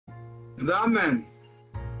Ramen.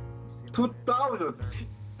 2,000.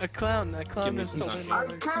 A clown Give me has some stolen sake. I my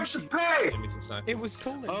can't sushi. pay. Give me some sake. It was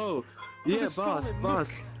stolen. Oh, It yeah, was boss.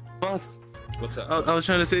 stolen. What's up? I was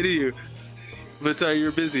trying to say to you, but sorry,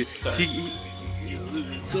 you're busy. Sorry.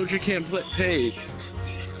 Soldier can't pay.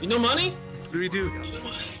 You no money? What do we do?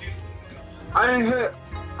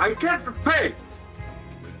 I can't pay.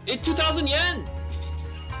 It's 2,000 yen.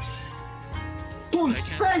 Too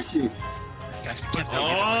expensive. Guys, we can't tell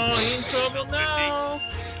Oh, he's in trouble now.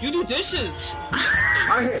 You do dishes.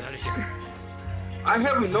 I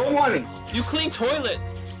have no money. You clean toilet.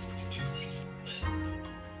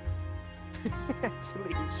 Actually,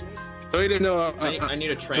 you should. Toilet, no. I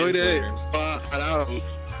need a Toilet. translator. Parado.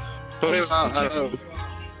 Toilet, parado.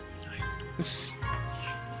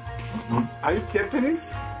 Are you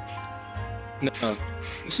Japanese? No.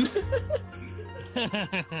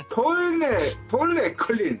 Toilet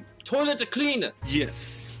clean. Toilet clean.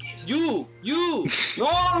 Yes. You. No.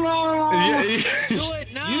 Yeah. Do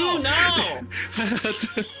it now! You now.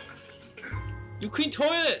 You clean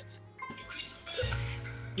toilet.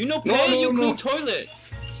 You no pay. No, you clean no. toilet.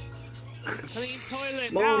 Clean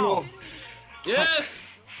toilet No, now! no. Yes.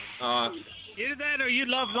 Either that or you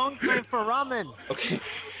love long time for ramen. Okay.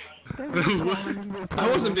 I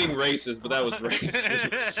wasn't being racist, but that was racist.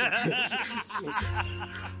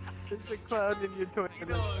 There's a clown in your toilet.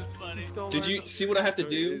 it's funny. He stole Did our- you see what I have to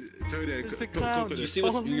do? Toilet. It's a clown. Did you see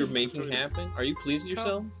what you're making happen? Are you pleased with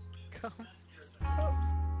yourselves? Come.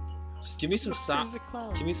 Just give me some There's sake. a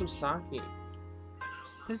clown. Give me some sake.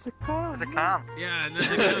 There's a clown. There's a clown. Yeah, and then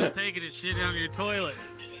the guy's taking his shit down your toilet.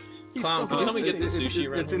 Clown, can you help me get this sushi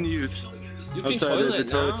right It's in use. You I'm clean sorry, the toilet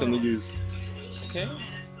toilet's now. in the use. Okay.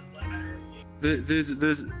 There's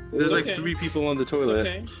It's like okay. 3 people on the It's toilet.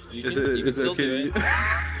 okay. You Is can, it, you can is it still okay? do it.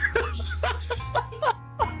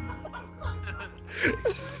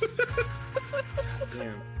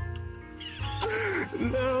 Damn.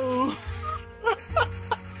 No.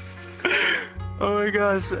 Oh my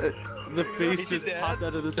gosh, the face just popped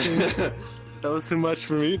out of the scene. That was too much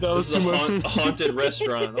for me. That was This is too a much. For me. haunted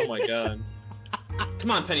restaurant. Oh my god.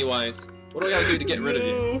 Come on, Pennywise. What do I gotta do to get rid of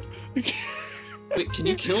you? Wait, can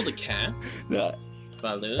you kill the cat? No,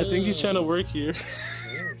 Baloo. I think he's trying to work here.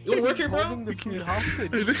 You wanna work here, bro? Holding the food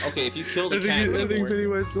hostage. Okay, if you kill the I cat, it's think gonna work.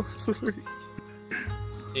 Pennywise. I'm sorry.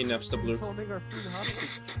 Enough, He's Blue. holding our food hostage.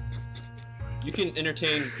 You can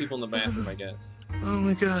entertain people in the bathroom, I guess. Oh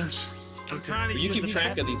my gosh. I'm trying to But you use keep the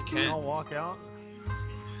track of these bathroom and I'll cats. walk out.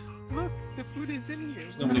 Look, the food is in here.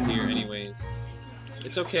 There's nobody here anyways.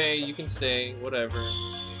 It's okay, you can stay, whatever.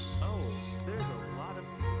 Oh, there's a lot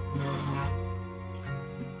of.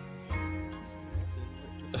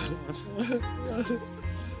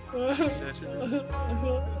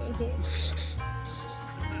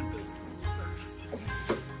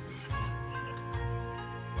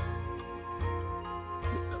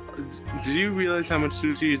 Did you realize how much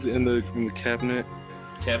sushi is in the cabinet?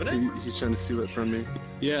 Cabinet? He's trying to steal it from me.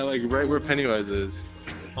 Yeah, like right where Pennywise is.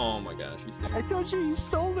 Oh my gosh, you see. I told you he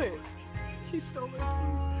stole it. He stole it.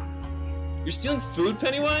 You're stealing food,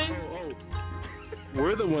 Pennywise?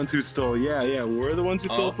 We're the ones who stole. Yeah, we're the ones who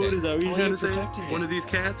stole okay. food. Is that what you're Oh, trying you're to say? protecting it. One of these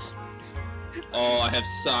cats? Oh, I have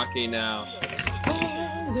sake now.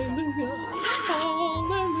 Hallelujah,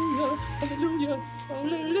 hallelujah, hallelujah,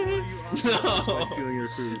 hallelujah. By No. stealing your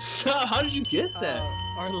food. Stop, how did you get that?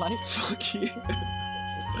 Our life, Fuck you.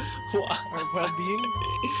 Why? our well-being.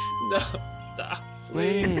 No, stop.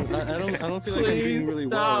 Please. I don't feel like I'm doing really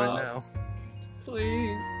well right now.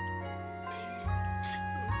 Please.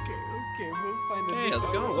 Okay, we'll find a Hey, new let's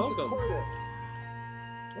go, toilet. welcome. Toilet.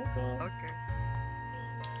 Welcome. Okay.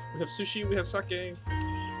 We have sushi, we have sake.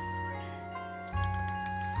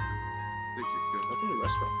 Open the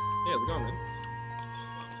restaurant. Yeah, how's it going, man?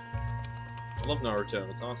 I love Naruto,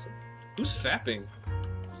 it's awesome. Who's fapping?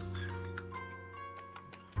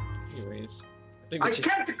 Anyways, I think I the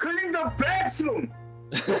can't clean the bathroom.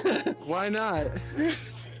 Why not?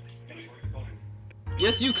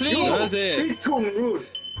 Yes, you clean! That's it. Be too rude.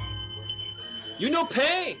 You no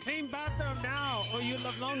pay! Clean bathroom now, or you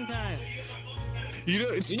love long time. You know,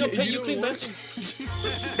 it's You no pay, you know clean what?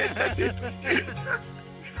 bathroom.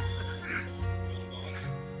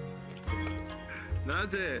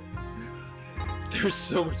 That's it. There's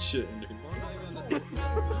so much shit in there.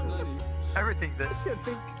 Everything's in.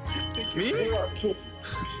 Me?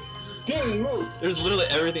 Getting rude. There's literally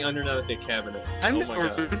everything underneath the cabinet. I'm Oh my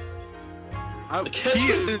god. I, The cat's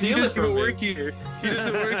gonna steal it from doesn't me. work here. He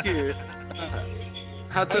doesn't work here.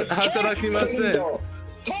 Hatarakimasen.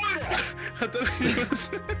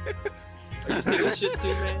 Hatarakimasen. Are you stealing shit too,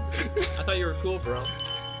 man? I thought you were cool, bro.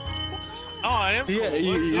 Oh, I am. Yeah,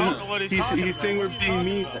 cool. I don't know what he's saying we're being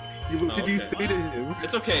mean. What did you okay. say to him?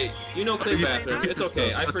 It's okay. You know, clean bathroom. It's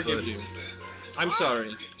okay. I forgive you. I'm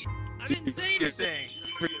sorry. I didn't say anything.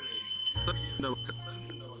 No.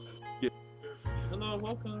 Hello,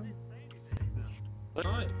 welcome.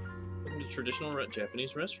 Hi. Welcome to traditional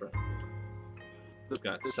Japanese restaurant. We've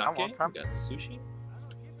got sake, we've got sushi.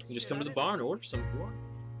 You just come to the bar and order some if you want.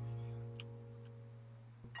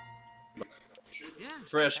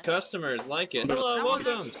 Fresh customers like it. Hello,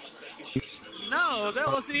 welcome. No, that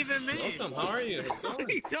wasn't even me. Welcome. How are you? How's it What are going?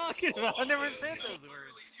 you talking about? I never said those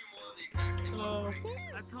words. Hello.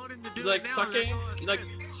 I told him to do You like it now. sake? You like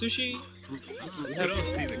sushi? We have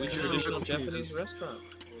a traditional Japanese restaurant.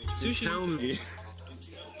 Sushi. Tell me.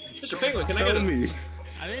 Mr. Penguin, can I get Tell a... me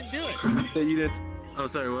I didn't do it. that you didn't. Oh,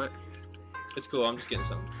 sorry. What? It's cool. I'm just getting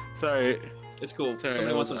some. Sorry. It's cool. Sorry.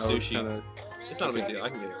 Somebody wants some sushi. Kinda... It's not a big deal. I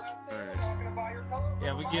can get it.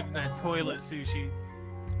 Yeah, we give him that toilet sushi.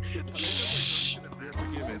 Shh.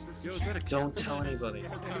 Yo, is that a Don't tell anybody.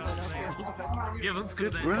 Give him some good,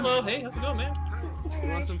 of that. bro? Hello. Hey, how's it going, man? You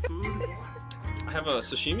want some food? I have a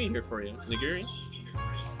sashimi here for you. Nigiri.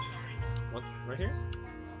 What? Right here?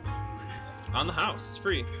 On the house. It's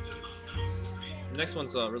free. The next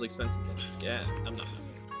one's really expensive. Yeah, I'm not.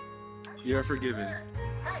 You're forgiven.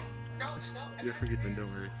 You're forgiven.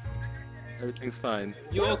 Don't worry. Everything's fine.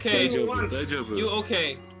 You okay? Daijoubu. You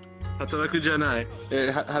okay? Hataraku janai.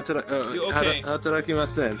 You okay?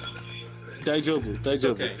 Hatarakimasen. Daijoubu.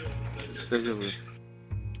 Daijoubu. Okay. Daijoubu.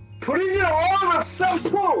 Put in your order some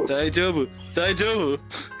food. Daijoubu. Daijoubu.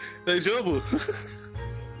 Daijoubu.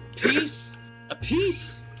 Peace. A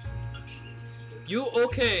peace. You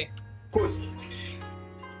okay? Good.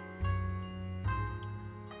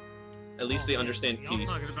 At least they understand Y'all peace.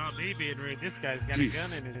 talking about me being rude. This guy's got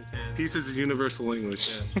Peace. a gun in his hand. Peace is a universal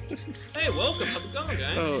language. Yes. Hey, welcome. How's it going,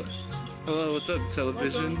 guys? Oh, hello. What's up,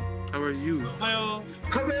 television? How are you? Ohio.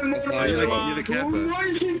 You're You're the kappa. You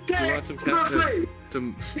want some kappa?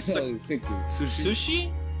 Some Oh, thank you. sushi?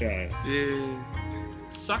 Sushi? Yeah. Yeah.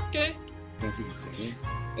 Sake?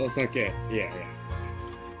 Oh, sake. Yeah, yeah.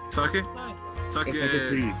 Sake? Hi. Sake. Sake,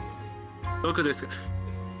 please. どこですか?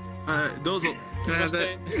 どうぞ. Can I have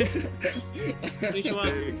that? Konnichiwa.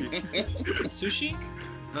 Thank you. Sushi?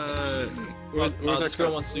 Where's This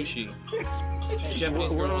girl wants sushi. The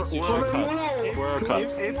Japanese girl wants sushi. Where are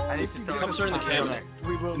cups? I need to tell Cups are in the cabinet.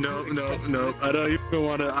 We will No. I don't even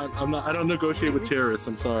want to. I'm not. I don't negotiate with terrorists.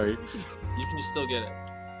 I'm sorry. You can just still get it.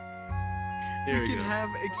 Here You we can go. have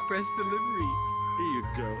express delivery. Here you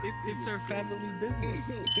go. It's our family business.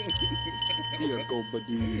 Here you go,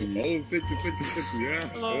 buddy. Oh, thank you. Yeah.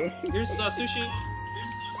 Hello. Here's sushi.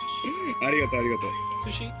 ありがとう。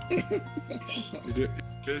 Sushi.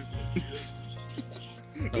 Good.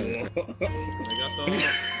 Arigato.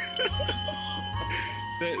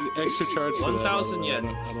 The extra charge for that. 1,000 yen.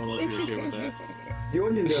 I don't know if you're okay with that. 4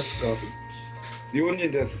人ですか? 4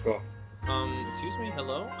人ですか? Excuse me.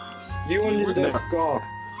 Hello. 4人ですか?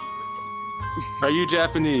 Are you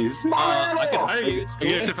Japanese? I can hire you. It's I cool.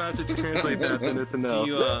 guess if I have to translate that, then it's a no.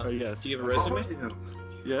 Do you Or yes. do you have a resume?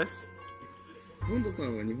 Yes. ポンドさ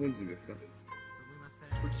んは日本人ですか?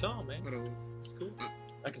 Pretty tall, man. ハロー。 It's cool.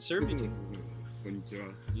 I can serve you too. こんにちは。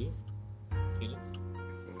 You? Penis?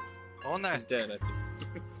 all He's night. dead, I think.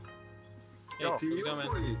 Hey, how's it going, man?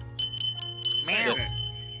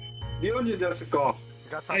 4人ですか?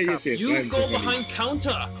 Got はい、some yes, yes. You I'm go Japanese. behind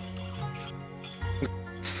counter.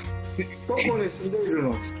 どこに住んでいる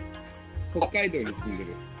の? 北海道に住んで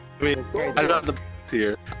る。 I mean, I got the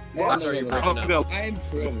here. I'm sorry, you're breaking up. No, I'm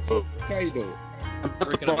from 北海道。 I'm not the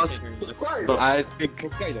Breaking up, I boss, can't hear you. 北海 but 道? I think 北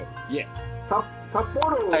海道。Yeah. 札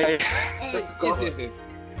幌? I Yes, yes.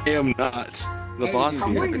 am not the boss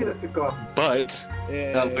寒い here. ですか? But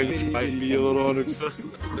that Very, might very be a little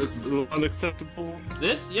sorry. unacceptable.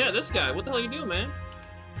 This? Yeah, this guy. What the hell are you doing, man?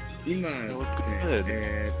 今、What's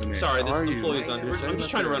good? Sorry, this How are you? employee's on. You're I'm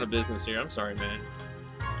just saying trying to that's run a business here. I'm sorry, man.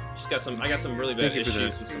 I got some really bad Thank you for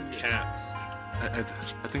issues that. with some cats. I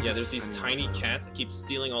think Yeah, this there's is these Pennywise, tiny huh? cats that keep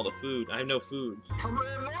stealing all the food. I have no food.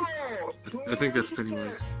 I think that's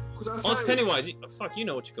Pennywise. Oh, it's Pennywise. Fuck, you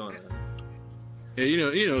know what's going on. Yeah, you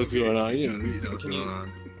know what's going on. You know what's Can you- going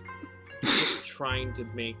on. Just trying to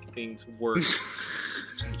make things work.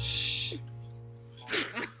 Shh.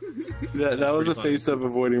 That was a pretty face of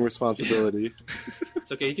avoiding responsibility.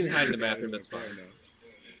 It's okay. You can hide in the bathroom. That's fine.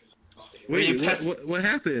 Wait, you pests. what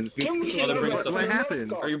happened? Oh, they're bringing stuff What back.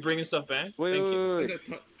 happened? Are you bringing stuff back? Wait, Thank you. wait.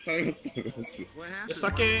 食べます、食べます。 What The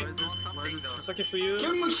happened? sake. Sake for you. キ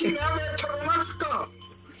ムチ鍋食べますか?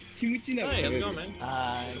キムチ鍋 Hey, 食 how's べ it る going, man?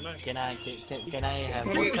 Can I have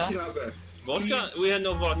キムチ vodka? 鍋 Vodka? We had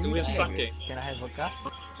no vodka. We have sake. Can I have vodka?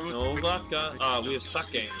 No vodka. We have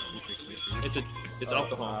sake. It's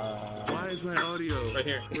alcohol. Why is my audio? Right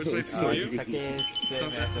here. Where's my For you? Sake is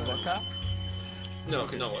same as the vodka? No.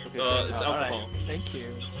 It's alcohol. Alright, thank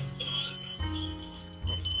you.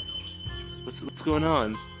 What's going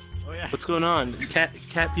on? Oh yeah. What's going on?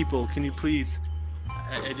 Cat people, can you please?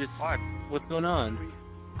 I just. What? What's going on?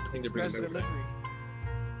 I think they're Express bringing delivery.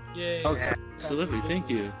 Yay. Oh, absolutely. Thank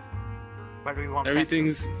you. But we want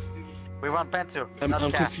Everything's. pencil. We want pencil, I'm not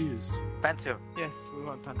cat. confused. Pencil. Yes, we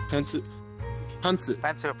want pants. パンツ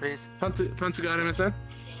Pencil, please. パンツがありません？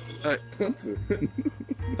はい。パンツ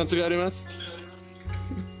パンツがあります。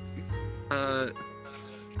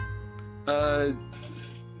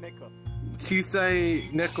Neko. 小さい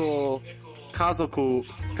猫家族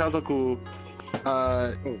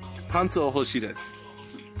パンツを欲しいです。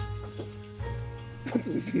パンツ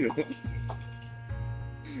欲しいの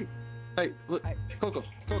はい、ここ。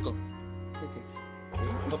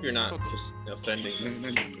 Hope you're not just offending.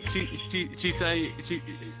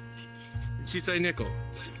 小さい猫。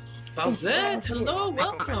 Bowsette, hello,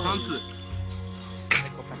 パ welcome. ンツ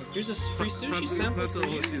Here's a free パ sushi ン sample ツ for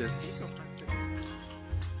欲しい you. です。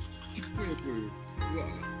うわ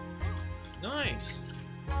Nice.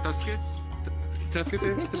 助けて。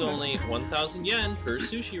 It's only 1,000 yen per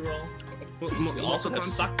sushi roll. We also have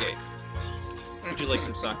sake. Would you like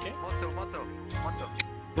some sake? Motto.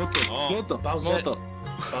 もっと。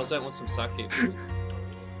 Bowsette wants some sake, please.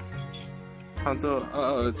 パンツを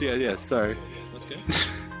yeah, sorry. That's good.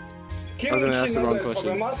 キ I was ム gonna ask チ the wrong 鍋食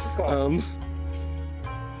べ question. ますか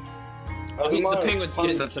The penguin's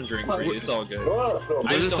getting some drink for you. It's all good.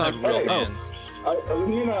 I just don't have real hands.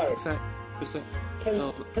 見ない ど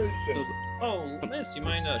うぞ。 Oh, miss, you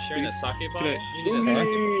mind sharing that sake bottle? Can You 海 need that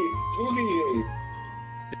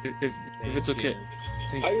海 sake. If it's okay.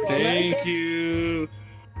 Are you Thank you.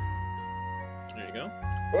 There you go.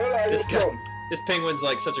 Where are you This guy- from? This penguin's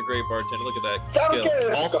like such a great bartender. Look at that Sake!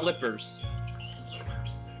 skill. All flippers.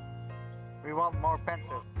 We want more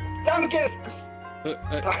pencil. タンケ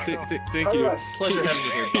Thank you. Pleasure having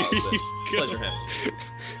you here, Bowsette. Pleasure having you.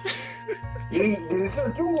 リサ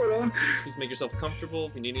ーチこれ Please make yourself comfortable.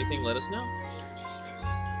 If you need anything, let us know.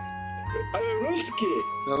 Are you risky?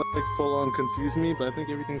 That like full on confused me, but I think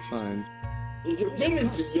everything's fine. Is it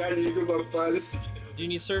finished? Yeah, you do my files. Do you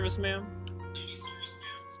need service, ma'am?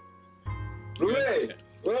 Ray,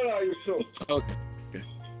 where are you from? Okay.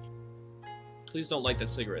 Please don't light that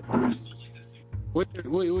cigarette. Wait.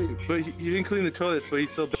 But you didn't clean the toilets, but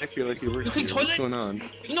he's still back here like he works You clean here. What's toilet? going on?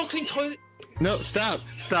 You don't clean toilet. No, stop.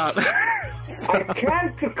 I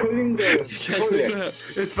can't clean the toilet.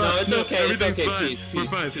 It's fine. No, it's okay, it's Everything's okay, fine. peace, We're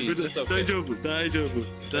peace, fine. peace, it's okay. 大丈夫.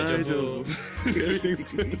 Everything's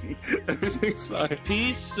good. Everything's fine.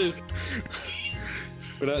 Peace.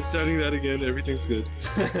 We're not starting that again. Everything's good.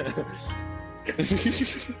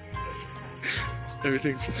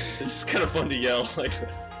 Everything's fine. It's just kind of fun to yell like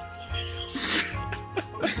this.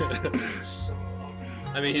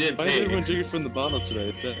 I mean, he didn't Why is pay. everyone drinking from the bottle today?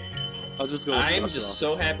 It's that. I'll just go. I'm just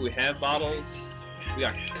so happy we have bottles. We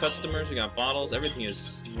got customers, we got bottles. Everything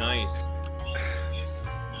is nice.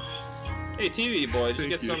 Hey, TV boy, did you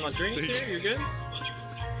get some drinks here? You're good?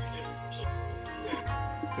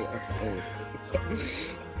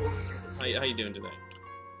 How you doing today?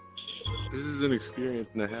 This is an experience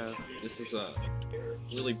and a half. This is a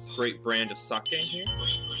really great brand of sake here.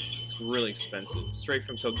 It's really expensive, straight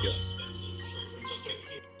from Tokyo.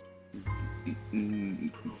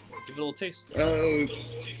 Give it a little taste.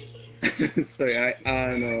 Sorry,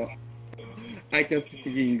 I can speak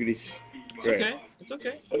English. It's okay. It's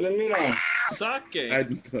okay. Let me know. Sake. I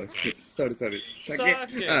don't know. Sorry. Sake.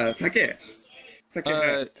 Sake. Sake.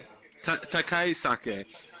 Sake. 高い酒。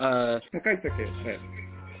高い酒。はい。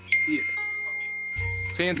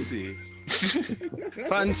Fancy.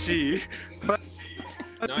 Fancy.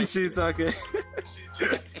 Fancy sake.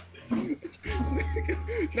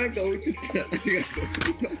 なんか置いてった。ありがと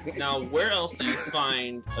う。 Now, where else do you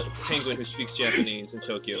find a penguin who speaks Japanese in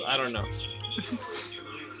Tokyo? I don't know.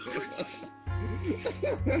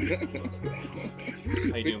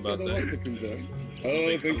 How you doing about that?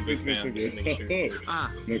 Oh, thanks. Big fan, just make sure.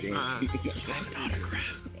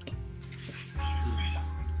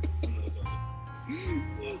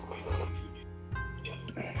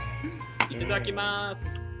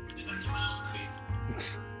 Itadakimasu.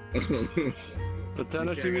 お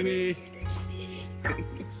楽しみに。 You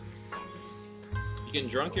getting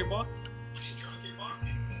drunk here, boy?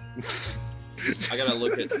 I gotta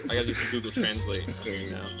do some Google Translate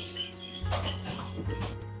now.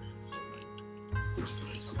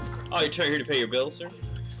 Oh, you're here to pay your bill, sir?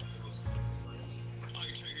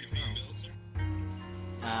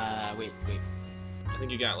 Wait. I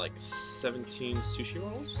think you got like 17 sushi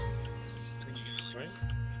rolls? Right?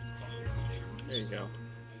 There you go.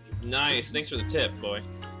 Nice, thanks for the tip, boy.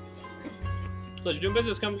 Pleasure doing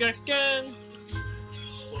business, come back again!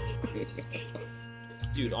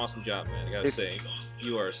 Dude, awesome job, man, I gotta say.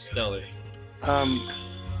 You are stellar.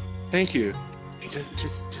 Thank you.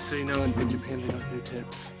 Just so you know, in Japan they don't do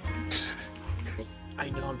tips. I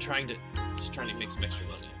know, I'm just trying to make some extra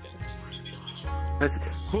money, I guess.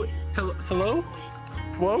 Hello?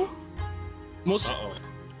 Whoa? Uh-oh.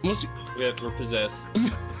 We're possessed. We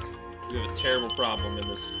have a terrible problem in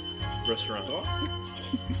this restaurant.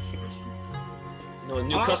 No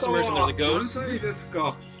new customers and there's a ghost.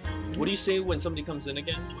 What do you say when somebody comes in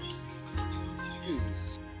again?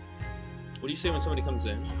 What do you say when somebody comes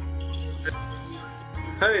in?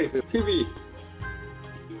 Hey, TV.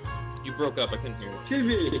 You broke up, I couldn't hear you.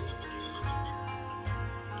 TV.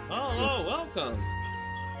 Oh, welcome.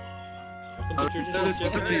 Welcome to Traditional Notice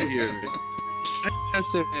Japanese. here. What is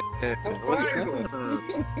that? Oh my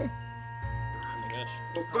gosh.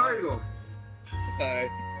 Hokkaido. はい。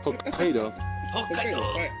北海道。北海道。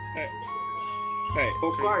はい。はい。北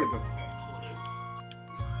海道。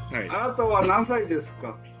はい。あなたは何歳です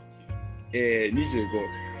か？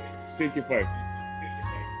 25。25。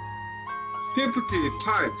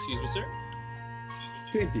 55. Excuse me, sir?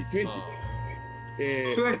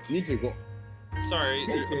 20。Oh, 25。 sorry,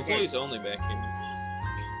 Okay, employees only back here.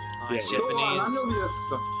 Yeah. 今日は何曜 Japanese. 日です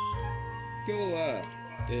か？今日は、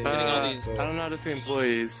Getting all these. I don't know how to say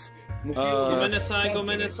employees. 木曜日 Gomennasai,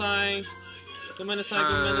 gomennasai. Gomennasai,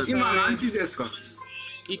 今何 gomennasai. 時ですか？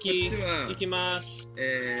 Iki, こっちは ikimasu.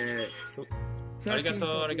 最近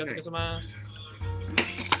Arigato, arigato gozaimasu.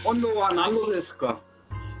 温度は何度ですか？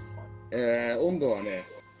温度はね、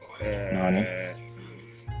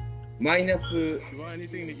マイナス You want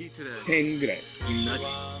anything to eat today? 10ぐらい。 10?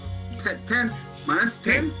 マイナス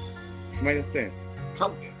 10? マイナス10。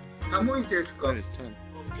寒いですか？ That is 10.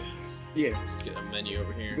 いえ、 Let's get a menu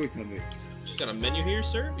over す here. ごい寒い。 Got a menu here,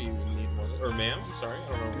 sir? You need more, or ma'am? I'm sorry, I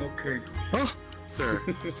don't know. OK。 Sir,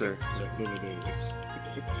 sir. そうだね。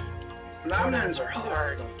ラーメン Pronouns are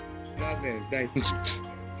hard. ラーメン大好き。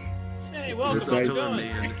 Hey, This welcome. is How's it our going?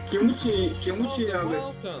 man. キムチ鍋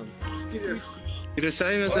Welcome. 好きです。いらっし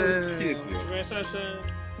ゃいま好きですせ。よ。 Sumimasen.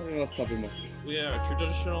 食べます、食べます。 We are a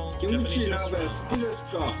traditional キム Japanese チ鍋 restaurant. 好きです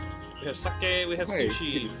か？ We have sake, we have はい、好き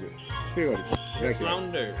sushi, です。フェイバリット。 we 大 have 嫌い。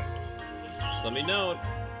 flounder. Just let me know.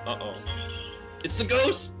 Uh-oh. It's the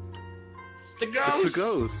ghost! The ghost! It's the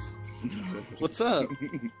ghost. What's up?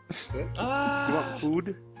 You Ah! want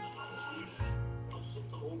food?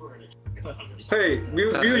 Hey, ミ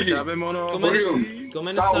ュージック。 Tabemono. Gomennasai,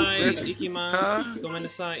 gomennasai, Yes. ikimasu,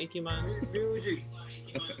 gomennasai, ikimasu. ミュージック。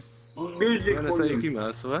ミュージック。 Gomennasai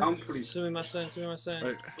ikimasu. What? アンプリ。 Sumimasen, sumimasen.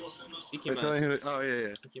 Right. They're telling Ikimasu. him. Oh yeah,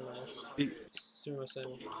 yeah. Ikimasu. Sumimasen.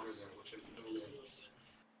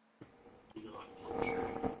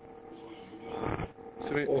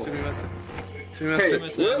 Sumimasen. Hey,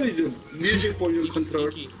 Sumimasen. where is the music volume control?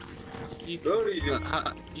 Iki. Iki. Where is it? Iki.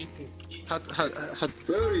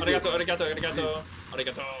 Where is it? Arigato, arigato, arigato.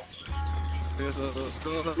 Arigato.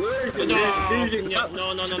 Where is the music? No,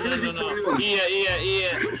 no, no, no, no, no, no.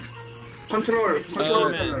 Yeah. Control. Control.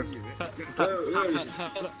 man. Where is it?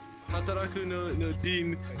 働くのチー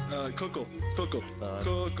ム、ここ。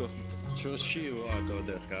調子はどう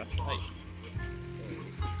ですか？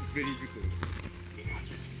ベリービッグ。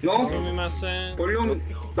 No? Sumimasen. Volume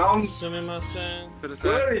down. Sumimasen.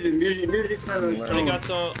 Where is the music channel?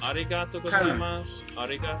 Arigato, arigato gozaimasu.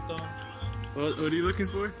 Arigato. What are you looking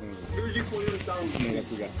for? Music volume down. 金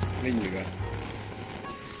額が、メニューが。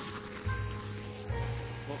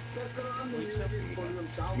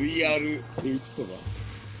 VR 手打ちそば。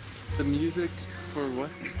 The music for what?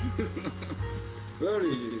 Where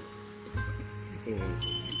is it? 5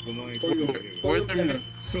万円。 Where's the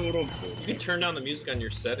小籠包。 You can turn down the music on your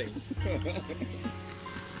settings.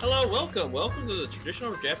 Hello, welcome to the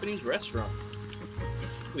traditional Japanese restaurant.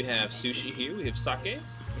 We have sushi here, we have sake.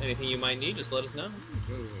 Anything you might need, just let us know.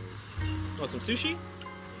 Want some sushi?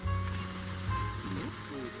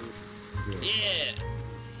 Yeah!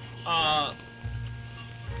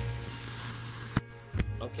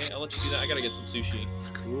 Okay, I'll let you do that. I gotta get some sushi. It's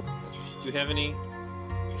cool. Do you have any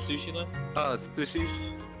sushi left? Sushi.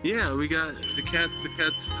 Yeah, we got the cat's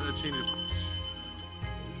chain of.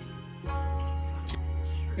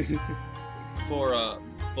 For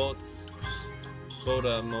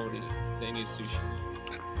Boda Modi, they need sushi.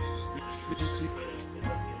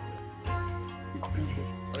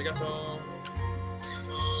 Arigato.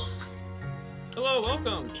 Hello,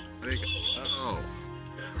 welcome. Oh.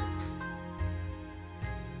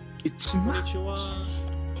 こんにちは。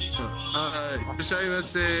いらっしゃいま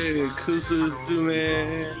せ。くす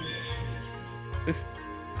め。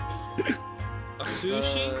Sushi?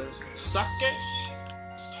 Sake?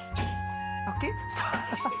 Okay.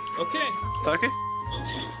 Okay. Sake?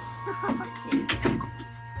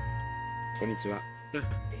 こんにちは。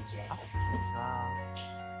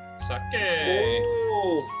 Sake.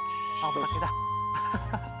 あ、お酒だ。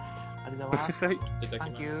ありがとうございます。はい。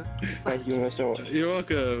 Thank you. はい、行きましょう。 You're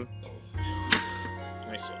welcome.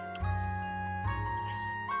 Nice job.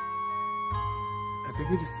 I think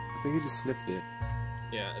he just sniffed it.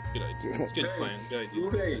 Yeah, it's a good idea. It's a good plan. Good idea.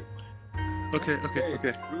 Blu-ray. Okay.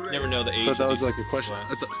 Never know the age I thought that of was these like a question. I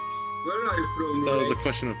glass. thought Where are you from? that was a Blu-ray?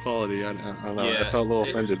 question of quality. I don't know. I Yeah. felt a little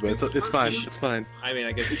offended, but it's fine. It's fine. I mean,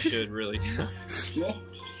 I guess you should really. No?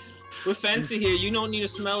 We're fancy here. You don't need to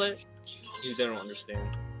smell it. You don't understand.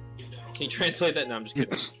 Can you translate that? No, I'm just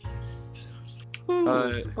kidding.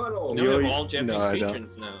 Hello. Now we have you- all Japanese no, I don't.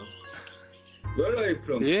 patrons now. Where are you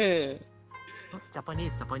from? Yeah.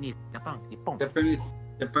 Japanese, Japan, Nippon.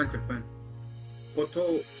 Japan.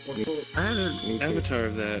 Photo. I had an avatar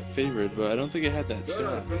of that favorite, but I don't think it had that Where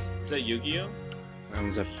are stuff. you from? Is that Yu-Gi-Oh?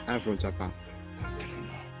 I'm from Japan.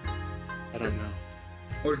 I don't know.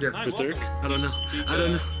 Or Japan. Hi, Berserk? welcome. I don't know. Speak, I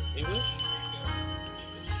don't know. English?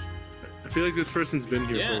 I feel like this person's been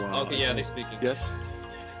here for a Yeah. while. Okay, yeah, they speak English. Yes?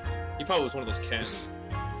 He probably was one of those cats.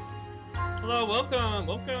 Hello, welcome.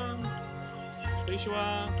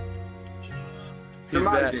 Konnichiwa. He's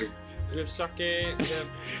back. Somebody. We have sake. We have...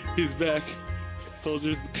 He's back.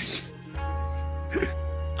 Soldiers.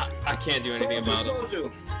 I can't do anything about it.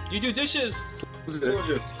 Soldier. You do dishes.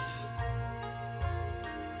 Soldier.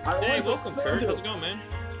 I Hey, want welcome, to Kurt. soldier. How's it going, man?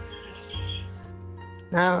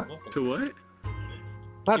 Now, Welcome. To what?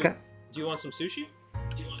 welcome. Do you want some sushi?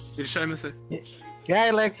 Irashaimase. Yeah, I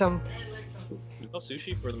like some. Oh,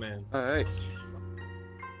 sushi for the man. Alright.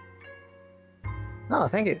 Oh,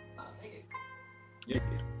 thank you.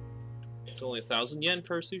 It's only 1,000 yen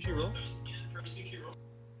per sushi roll.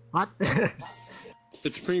 What?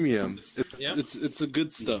 It's premium. Yeah. It's the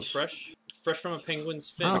good stuff. Fresh from a penguin's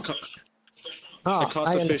fin. Oh. I Oh, caught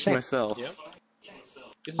I the fish understand. myself. Yep.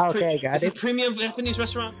 This is Okay, got this is it. a premium Japanese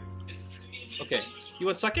restaurant. Okay. You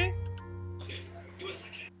want sake?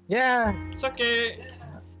 Yeah. Sake.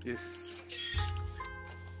 Yes.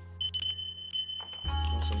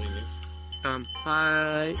 Oh, somebody new.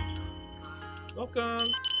 Hi. Welcome.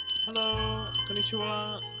 Hello.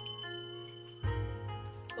 Konnichiwa.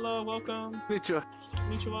 Hello. Welcome. Konnichiwa.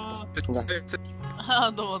 Konnichiwa. あ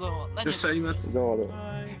ーどうもどうも。何いらっしゃいませ。どうぞ。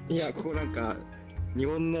 Hi. いや、ここなんか、日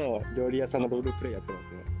本の料理屋さんのロールプレイやってま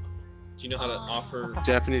すよ。 Do you know how to offer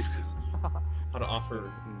Japanese.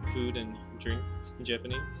 food and drinks in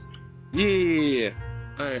Japanese? Yeah.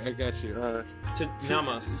 Alright, I got you. To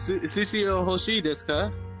namas. Sushi o hoshii desu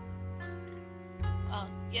ka? あ、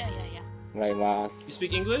いやいやいや。もらいま You す。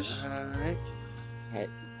 speak English? はい。はい。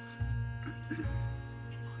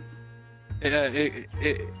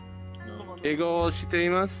No. 英語をしてい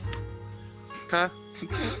ますか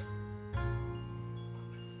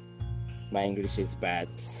My English is bad,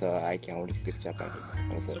 so I can only speak Japanese.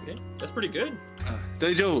 I'm It's sorry. okay. That's pretty good.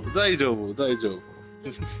 大丈夫。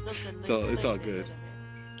So, it's all good.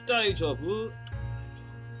 大丈夫.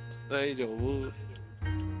 大丈夫。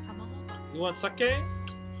 You want sake?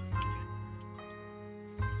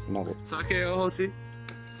 卵酒を欲しい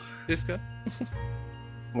ですか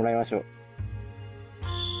もらいましょう。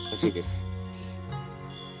欲しいです。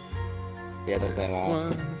ありがとうござい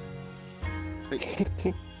ます。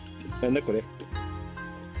なんだこれ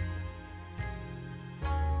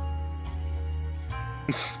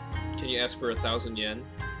Can you ask for 1,000 yen?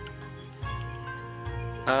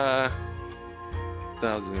 1000.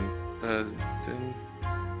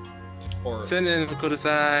 Or 1000円くだ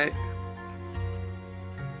さい。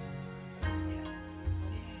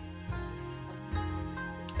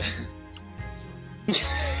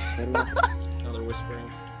 now they're whispering.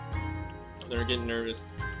 They're getting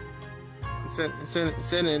nervous.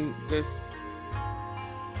 1000円です。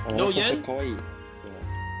No あ yen? かわいい。また、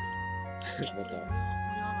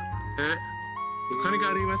えお金が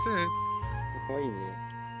ありません。かわいいね。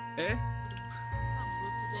え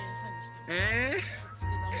え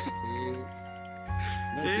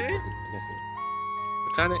なんて言って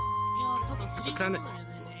お金、いや、ただ振り込んだよね。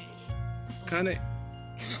お金、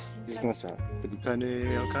きました。お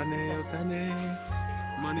金、お金、お金。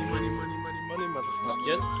マニマニマニマニマニマニ。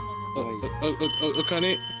 Yet? お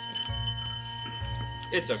金。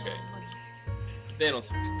 It's okay. They don't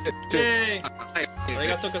speak. Yay!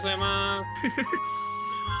 Arigatou gozaimasu.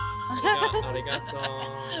 Arigatou.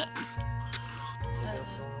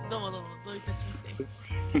 どうもどうも、どういたしま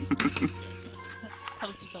して。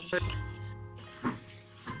楽しい楽しい。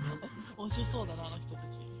面白そうだな、あの人たち。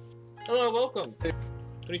Hello, welcome.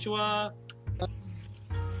 Konnichiwa.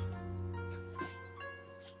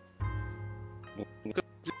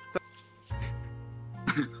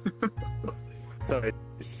 Sorry.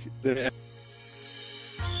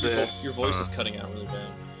 Your voice is cutting out really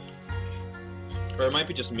bad. Or it might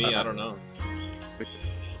be just me, I don't know.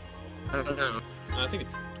 I don't know. I think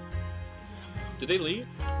it's... Did they leave?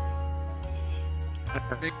 I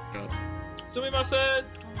think so. Sumimasen!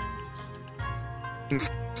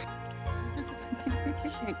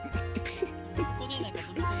 ここでなんかど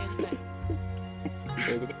れくらいやりたい。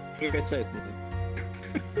それがしたいですね。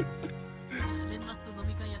年末飲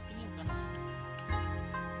み会やってみようかな。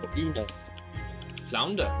いいんじゃないですか。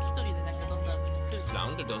Flounder. 一人でなんか飲んだらみんな来る。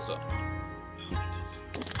 Flounder dozo.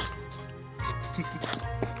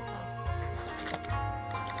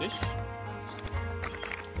 Fish?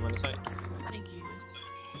 Come on inside. Thank you.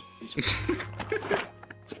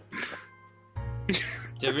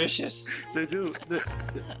 Delicious. 大丈夫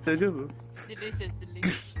大丈夫 Delicious,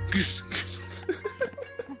 delicious.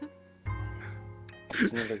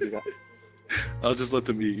 口の時が。I'll just let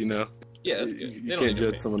them eat, you know. Yeah, that's good. You They don't can't need to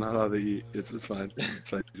judge pay. someone on how they eat. It's fine. It's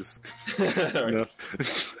fine. Just, Alright. you know.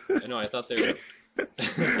 I know, I thought they were...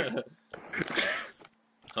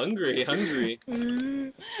 hungry.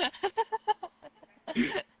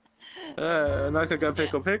 中がペ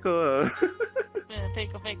コペコ。ペ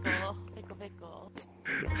コペコ、ペコペコ。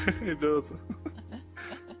どうぞ。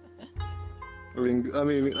I mean,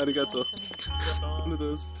 ありがとう。One of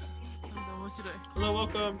those. 面白い。 Hello,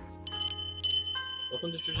 welcome.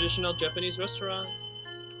 Welcome to traditional Japanese restaurant.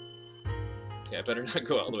 Okay, I better not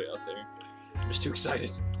go all the way out there. I'm just too excited.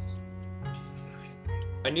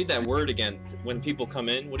 I need that word again. When people come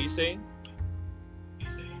in, what do you say?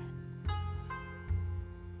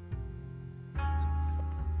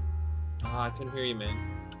 Ah, I couldn't hear you, man.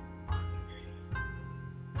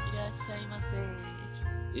 いらっしゃいませ。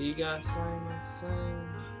 Igasaimasen.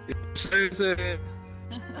 先生。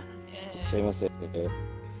ちゃいませ。People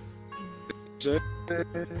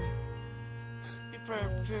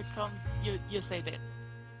come, you say that.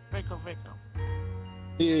 Welcome, welcome.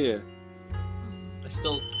 Yeah. I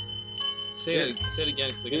still say it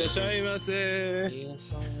again because I いらっしゃいませ。 Igasaimasen. いらっ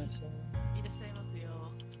しゃいます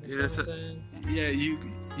よ。 Igasaimasen. Yeah, you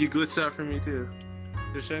glitched out for me too.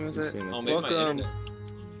 いらっしゃいませ。 Oh, maybe my Welcome. internet.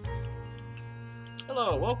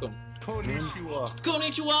 Hello, welcome. Konnichiwa.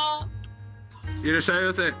 Konnichiwa. いらっしゃい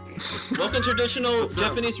ませ。 Welcome to traditional What's up?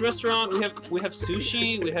 Japanese restaurant. We have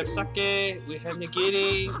sushi, we have sake, we have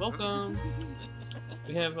nigiri. Welcome.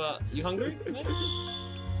 We have you hungry? Man?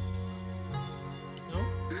 No?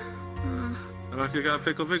 お腹が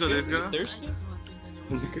ペコペコですか You thirsty?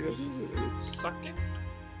 Sake?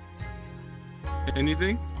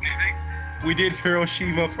 Anything? We did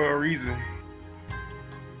Hiroshima for a reason.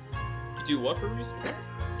 You do what for a reason?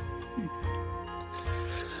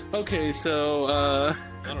 Okay, so, I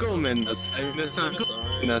don't know. ごめんなさい。皆さん、ご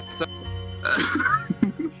めんなさい。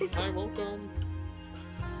 Hi, welcome.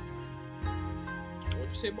 What'd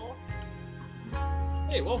you say, boy?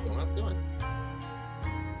 Hey, welcome. How's it going?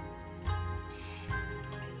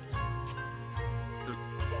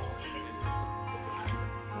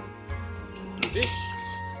 Fish.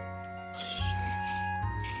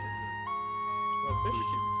 Want fish?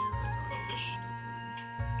 Fish.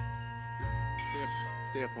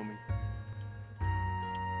 Stay up, homie.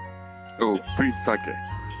 Oh, please sake.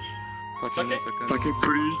 Sake? Sake,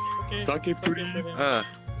 please. Okay. Sake, please. Okay.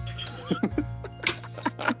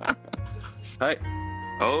 Hi.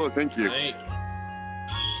 Oh, thank you. Hey.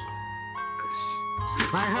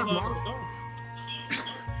 I have Hello, more. how's it going?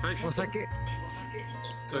 One second.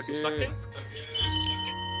 Some sake?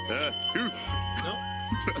 No?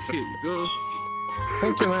 Here you go.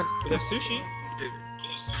 Thank you, man. We have sushi.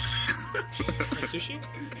 Like sushi?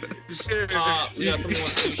 Sure. Yeah, someone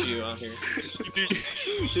wants sushi out here.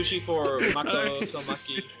 Sushi for Mako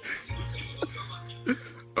Tomaki.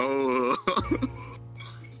 Oh.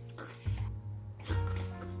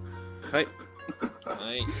 Hi.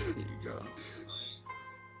 Hi. Here you go.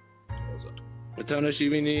 What's up? お楽し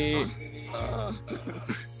みに。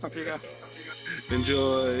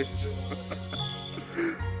Enjoy.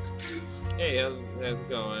 Hey, how's it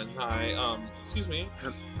going? Hi. Excuse me.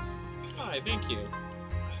 Hi, thank you.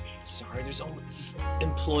 Sorry, there's only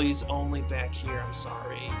employees only back here. I'm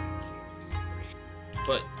sorry.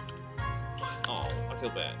 But oh, I feel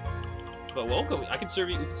bad. But welcome. I can serve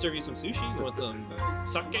you. We can serve you some sushi. You want some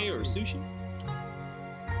sake or sushi?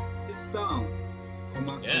 Sit down.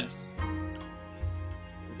 Yes.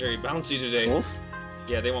 Very bouncy today. Both?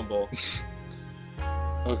 Yeah, they want both.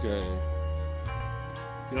 Okay.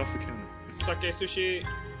 Get off the counter. Sake, sushi.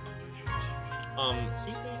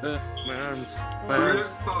 Excuse me? My arms. My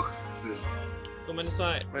arms. Come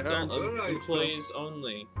inside. My It's all arms. employees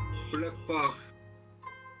only. Black box.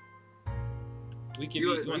 We give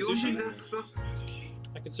you want sushi?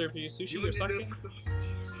 I can serve you sushi or sake.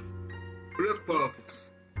 Black box.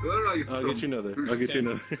 Where are you I'll get you another. I'll get you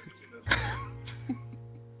another.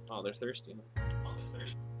 Oh, they're thirsty.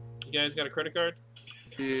 You guys got a credit card?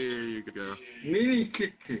 Here you go. Mini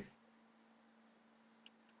Kiki.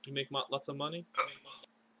 You make lots of money?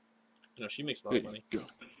 No, she makes a lot of money. Go.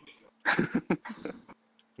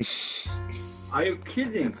 Are you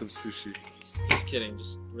kidding? And some sushi. Just kidding.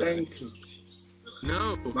 Just Thank you.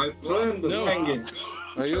 No. My friend, No. hanging.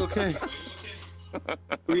 Are you okay?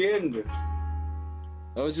 Friend.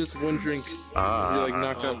 I was just one drink. You like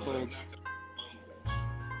knocked out cold.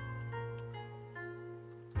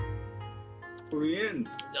 Friend.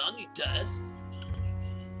 Danitas.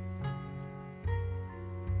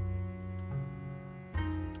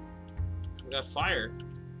 We got fire.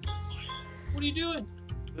 What are you doing?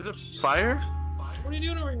 Is it fire? What are you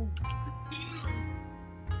doing over here?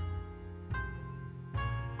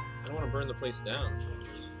 I don't want to burn the place down.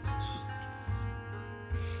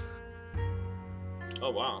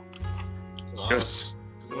 Oh wow. That's a lot. Yes.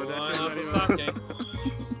 Well, lots of sake.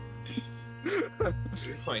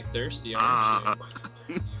 You're quite thirsty, aren't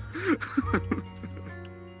you?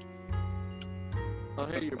 Oh,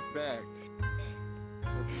 hey, you're back.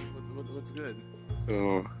 What's good?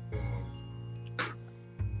 Oh.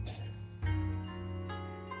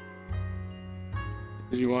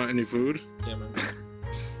 Did you want any food? Yeah, man.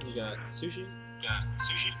 You got sushi?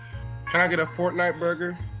 Can I get a Fortnite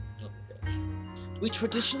burger? Oh my gosh. We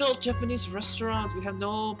traditional Japanese restaurants. We have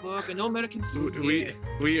no burger, no American food. We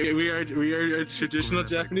are a traditional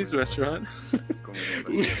Japanese restaurant.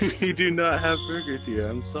 We do not have burgers here.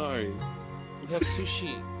 I'm sorry. We have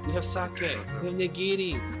sushi. We have sake. We have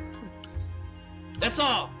nigiri. That's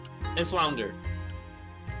all. And flounder.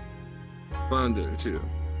 Flounder too.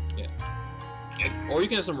 Or you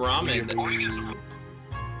can have some ramen.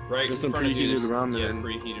 Right There's in some front of you. preheated ramen. Yeah,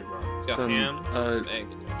 preheated ramen. It's got Some, ham and some egg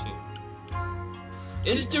in there too.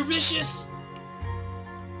 It is delicious.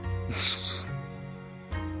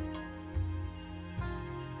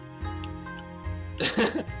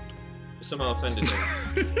 Somehow offended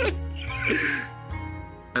him.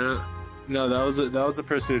 No, that was the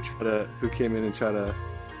person who came in and tried to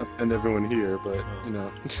offend everyone here, but you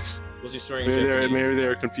know, Was he swearing? maybe they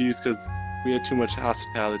were confused because we had too much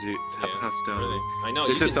hospitality. Really? I know.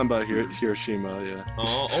 They You said can... something about Hiroshima, yeah.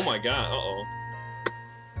 Oh my God. Uh-oh.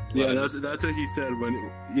 Yeah, that's what he said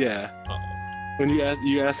when. Yeah. Uh-oh. When you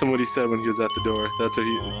asked him what he said when he was at the door. That's what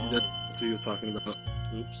he was talking about.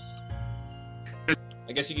 Oops.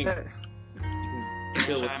 I guess you can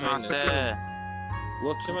kill with kindness.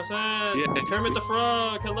 Look, Yeah, Kermit the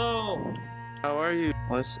Frog. Hello. how are you?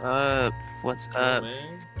 What's up? What's up?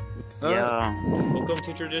 Man. What's up? Yo, Welcome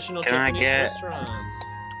to traditional Can I Japanese get- restaurants.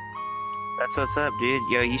 that's what's up, dude.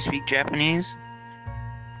 Yo, you speak Japanese?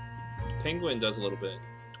 Penguin does a little bit.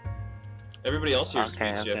 Everybody else here Okay,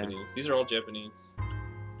 speaks okay. Japanese. These are all Japanese.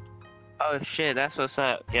 Oh shit, that's what's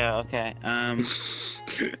up. Yeah, okay.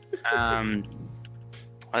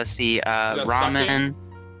 Let's see. got Ramen,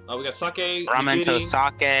 We got sake. ramen to nigiri.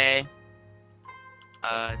 sake.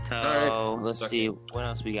 Alright. Let's Sake. see. What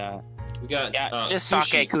else we got? We got Yeah, just sushi.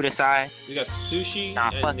 sake kudasai. We got sushi Nah,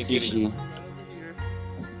 and fuck nigiri. sushi.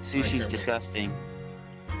 Sushi's Kermit. disgusting.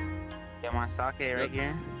 Got my sake right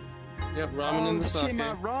here. Yep, ramen in the sake.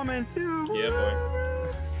 ramen too. Yeah, boy.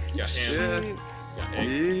 Got ham. Yeah. Got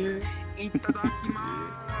egg. Yeah.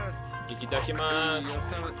 Itadakimasu.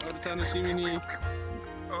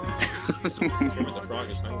 Kermit the Frog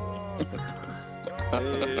is hungry.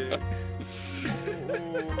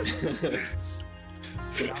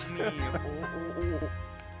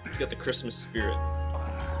 It's got the Christmas spirit.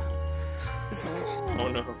 Oh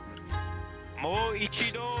no. Mo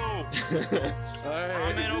ichido.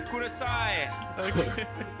 Alright. Ramen o kudasai.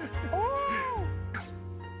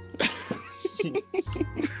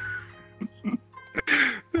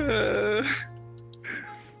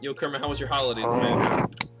 Yo, Kermit, how was your holidays, man?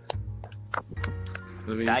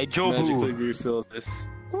 Let me Daijobu. magically refill this.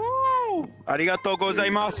 Woo! Arigatou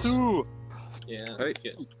gozaimasu. Yeah, that's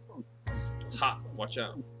good. It's hot. Watch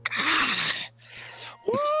out.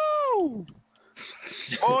 Woo!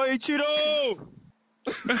 Mo ichido.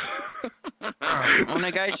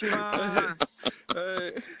 Onegaishimasu.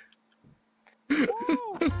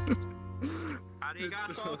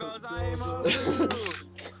 Arigatou gozaimasu.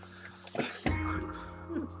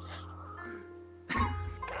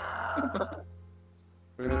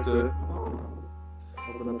 We're gonna have to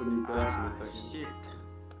open up a new batch in a second. Shit.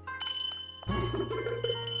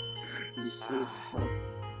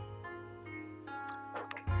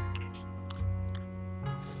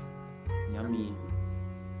 Yummy.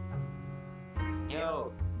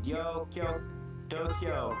 Yo,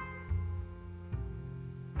 Tokyo.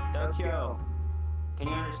 Can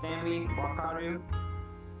you understand me, Wakaru?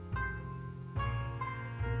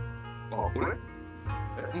 Oh, what?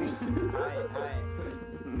 Hi.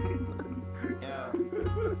 Yo.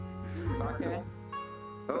 Sake?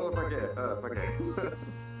 Oh, sake. Sake.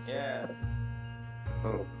 Yeah.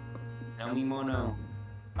 Oh. No Mimono.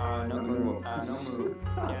 No Mu.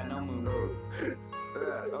 Yeah, no Mu.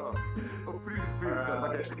 Oh, please,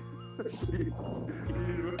 sake. Please.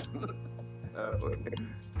 Okay.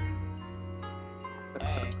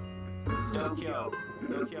 Hey. Tokyo.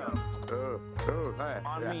 Hi.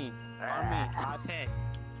 On me. I pay.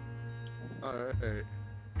 Alright.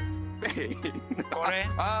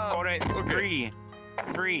 Kore,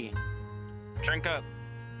 free. Drink up.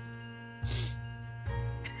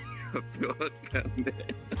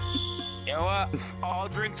 You know what? All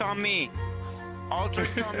drinks on me.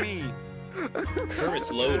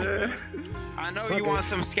 Kermit's loaded. I know you want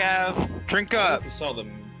some scav. Drink I don't know up. if you saw the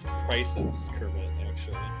prices, Kermit,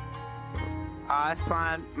 actually. It's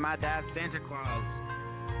fine. My dad's Santa Claus.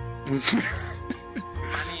 My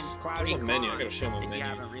name's Cloudy There's a menu. I Claus, gotta show him the if menu. you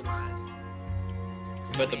haven't realized.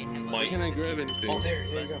 But the mic. Can I grab anything? Oh, there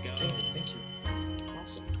you Let's go. go. Thank you.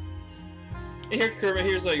 Awesome. Hey, here, Kermit.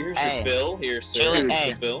 Here's your Hey. bill. Here, sir. Chillin', Here's hey.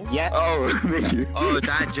 your bill. Yeah. Oh, thank you. Oh,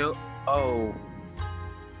 that joke. Oh.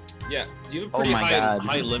 Yeah. Do you have a Oh pretty my God.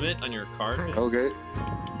 high limit on your card? Okay.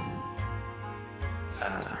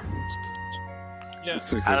 Yeah.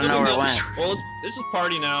 I don't know where it went. Well, let's just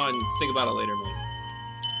party now and think about it later, man.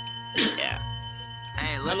 Yeah.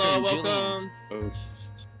 Hey, listen, Hello, Julian. welcome. Oh.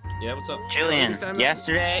 Yeah, what's up? Julian,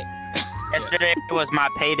 yesterday was my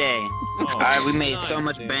payday. Oh, We made nice, so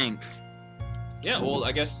much dude. bank. Yeah, well,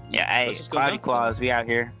 I guess. Yeah, hey, Let's just go Cloudy nuts Claus, we out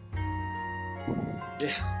here.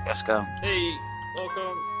 Yeah. Let's go. Hey,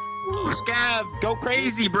 welcome. Ooh, Scav, go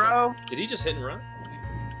crazy, bro. Did he just hit and run?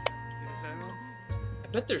 I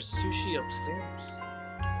bet there's sushi upstairs.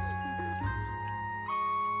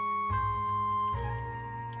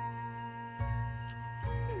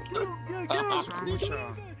 What's wrong with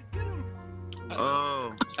y'all?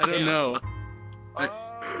 Oh. I don't know.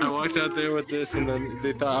 I walked out there with this, and then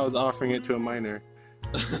they thought I was offering it to a minor.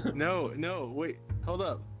 No, wait. Hold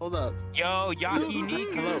up. Yo,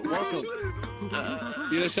 Yakiniku. Hello, welcome.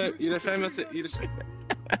 Irashaimase.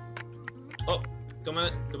 Oh,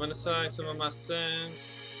 gomenasai, sumimasen.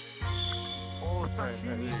 Oh,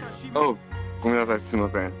 sashimi. Oh, ごめんなさい、すみま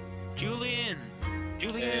せん。 Julian.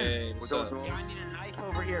 Hey, what's up? Yeah, I need a knife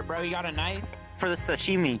over here, bro. You got a knife for the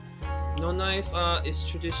sashimi? No knife, it's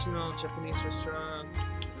traditional Japanese restaurant.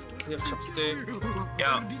 We have chopstick.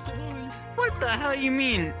 Yo. What the hell you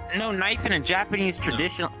mean? No knife in a Japanese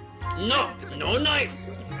traditional? No knife!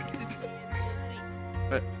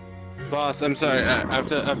 Boss, I'm sorry. I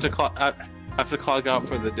have to clog out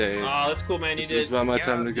for the day. Oh, that's cool, man. You It's did about my Yo,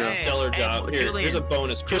 time to go. hey. stellar job. Here, Julian. here's a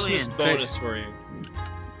bonus. Christmas Julian. bonus for you.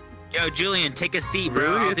 Yo, Julian, take a seat, bro.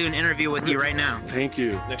 Really? I'll do an interview with you right now. Thank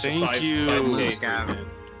you. Next Thank to you. 5K, Scav. man.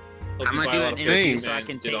 Hope I'm you gonna buy do a lot an of interview food, so I man.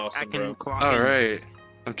 can Did awesome, I can bro. clock All in. right.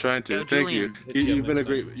 I'm trying to. Yo, Thank you. Julian. Hit you up You've been a next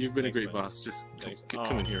great. time. You've been a Thanks, great man. boss. Just Thanks.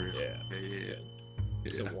 come in here. Yeah.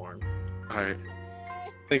 Yeah. So warm. All right.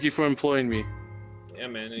 Thank you for employing me. Yeah,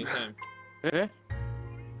 man. Anytime. Eh?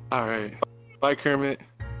 All right. Bye, Kermit.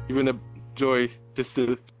 You've been a joy just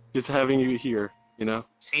having you here. You know.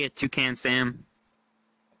 See ya, Toucan Sam.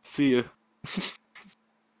 See you.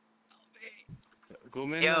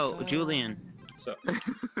 Yo, Julian. So,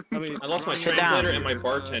 I mean, I lost my Sit translator down. and my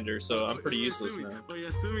bartender, so I'm pretty useless now.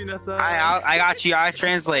 I got you. I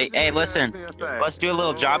translate. Hey, listen. Let's do a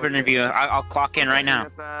little job interview. I'll clock in right now.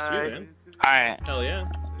 Sweet, man. All right. Hell yeah.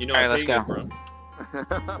 You know, All right, I'll let's pay you, go. bro.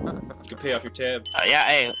 You can pay off your tab. Yeah.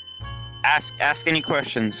 Hey. Ask any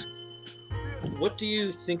questions. What do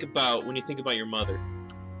you think about when you think about your mother?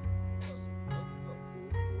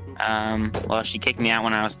 Well, she kicked me out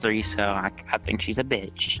when I was 3, so I think she's a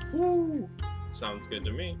bitch. Woo. Sounds good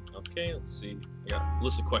to me. Okay, let's see. I got a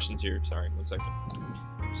list of questions here. Sorry, 1 second.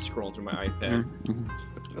 Just scrolling through my iPad.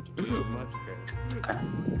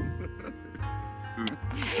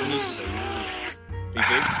 You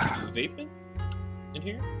vaping in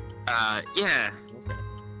here? Yeah. Okay.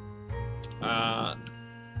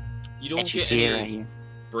 You don't Can't you get see it any right here?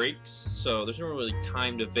 breaks, so there's no really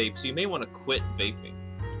time to vape. So you may want to quit vaping.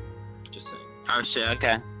 Just saying. Oh shit.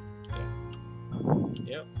 Okay.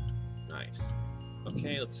 Yep. Nice.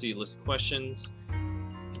 Okay, let's see. List of questions.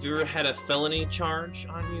 Have you ever had a felony charge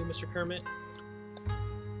on you, Mr. Kermit?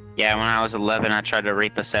 Yeah, when I was 11, I tried to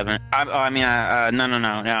rape a 7. No.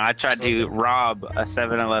 I tried to rob a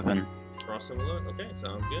 7-Eleven. Okay,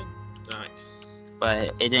 sounds good. Nice.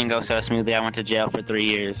 But it didn't go so smoothly. I went to jail for 3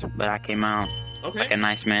 years, but I came out like a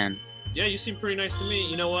nice man. Yeah, you seem pretty nice to me.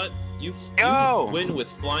 You know what? You win with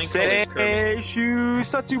flying colors, Kermit. This guy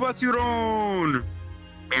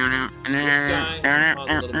caused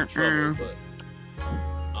a little bit of trouble, but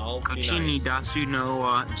I'll be nice. You're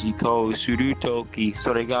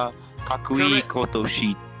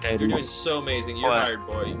doing so amazing. You're hired,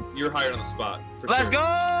 boy. You're hired on the spot. For Let's sure.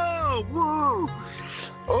 go! Woo!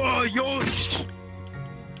 Oh, yosh!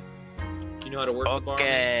 You know how to work the bar?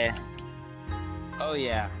 Okay. Oh,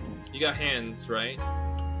 yeah. You got hands, right?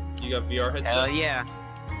 You got VR headset? Hell yeah.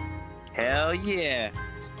 Hell yeah.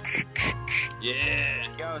 Yeah.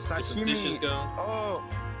 Yo, Get some sashimi. dishes going. Oh.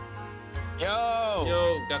 Yo.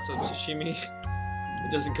 Yo, got some sashimi.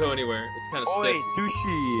 It doesn't go anywhere. It's kind of stiff.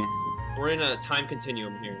 Sushi. We're in a time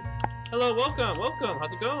continuum here. Hello, welcome.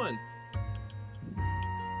 How's it going?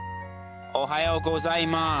 Ohayo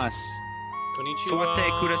gozaimasu. Konnichiwa.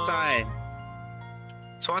 Swate kudasai.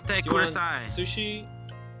 Swate Do you want kudasai. sushi?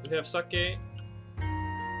 We have sake. Do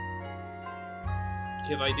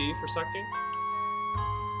you have ID for sake?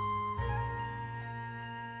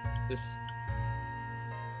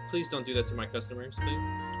 Please don't do that to my customers, please.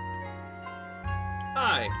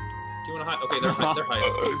 Hi. Do you want to hide? Okay, they're hiding.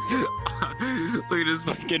 Look at his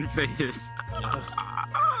fucking face. Yeah.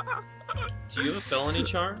 Do you have a felony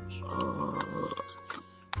charge?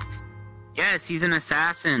 Yes, he's an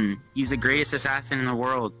assassin. He's the greatest assassin in the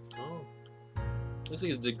world. Oh. Looks like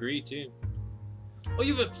his degree, too. Oh,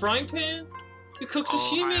 you have a frying pan? You cook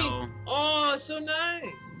sashimi! Ohio. Oh, it's so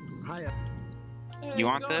nice! Hiya. Hey, You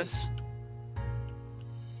how's want it going? this?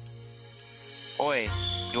 Oi,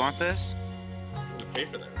 you want this? I'm gonna pay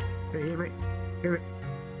for that. Here.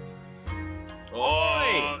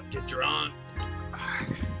 Oh, get drunk.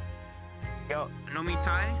 Yo,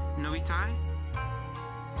 Nomitai?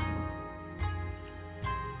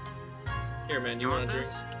 Here, man, You want want a drink?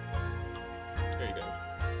 this? There you go.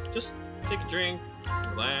 Just take a drink,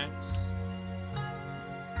 relax.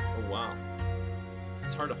 Oh, wow.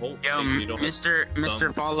 It's hard to hold. Yo, things when you don't have Mr.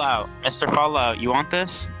 thumbs. Fallout. Mr. Fallout, you want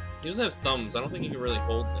this? He doesn't have thumbs. I don't think he can really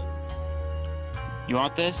hold things. You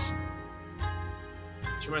want this?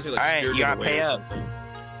 It reminds me of like Alright, Spirited you gotta Away pay or up. something.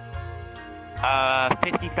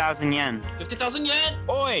 50,000 yen. 50,000 yen?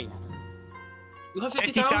 Oi! You have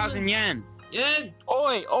 50,000 50,000 yen. yen?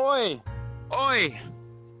 Oi!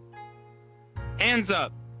 Hands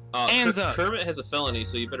up. Hands up. Kermit has a felony,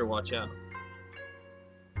 so you better watch out.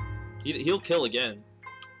 He'll kill again.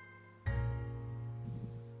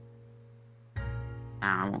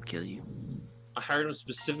 Nah, I won't kill you. I hired him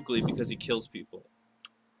specifically because he kills people.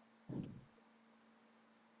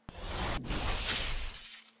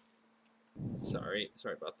 Sorry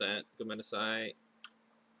about that. Gomennasai.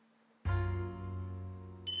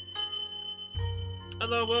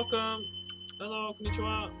 Hello, welcome. Hello,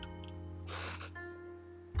 konnichiwa.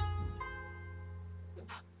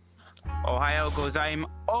 Ohio gozaimasu.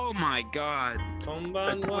 Oh my god.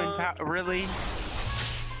 Konbanwa. Really?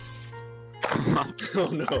 Oh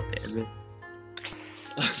no. Damn it.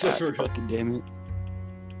 Fucking damn it.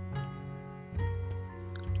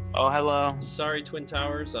 Oh, hello. Sorry, Twin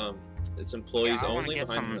Towers. It's employees I wanna only get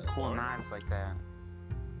behind some the cool bar. knives like that.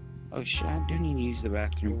 Oh shit, I do need to use the You're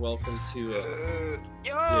bathroom. welcome to we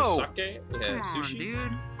Yo! have sake, we Come have on, sushi. dude.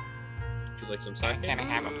 Would you like some sake? Can I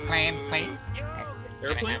have a plan, please?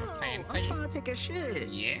 Airplane? Can I have a plan, I'm please? trying to take a shit.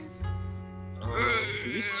 Yes. Do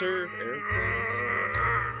we serve airplanes?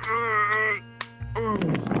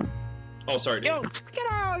 Oh, sorry, dude. Yo, get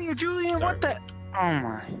out of here, Julian. Sorry. What the? Oh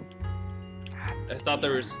my. I thought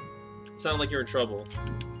there was. It sounded like you were in trouble.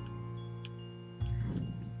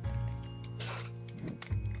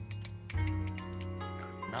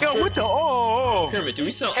 Yo, what the? Oh! Kermit, do we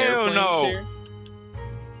sell Hell airplanes no. here?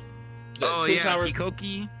 The Oh Twin yeah, Towers.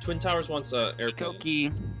 Ikoki. Twin Towers wants a airplane.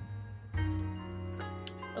 Ikoki.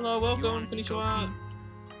 Hello, You welcome, want konnichiwa.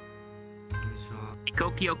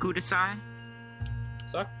 Ikoki okudasai.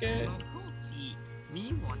 Sake.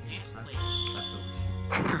 Me want this,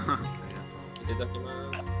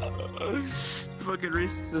 Itadakimasu. Fucking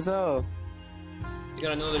racist as hell. You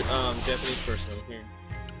got another Japanese person over here.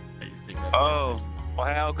 Oh.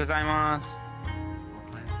 Ohayou gozaimasu.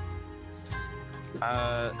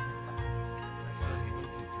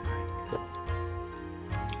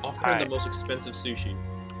 Offering the Hi. most expensive sushi.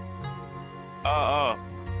 Oh.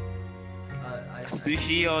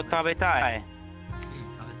 Sushi o tabetai.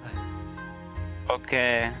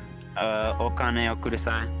 Okay. Okane o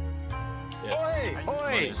kudasai. Yes.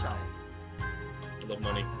 Oi! I love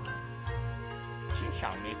money.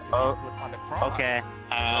 Oh, put on the cross. okay.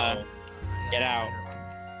 Uh-oh. Get out.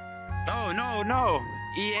 No.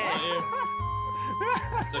 Yeah.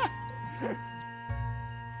 It's like,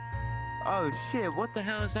 Oh shit, what the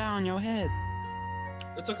hell is that on your head?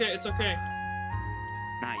 it's okay. It's okay.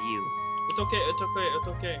 Not you. It's okay. It's okay. It's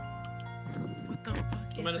okay. What the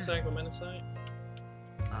fuck Go inside. Go inside.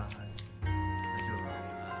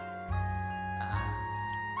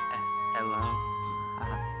 Hello.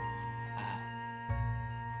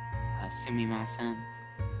 Sumimasen.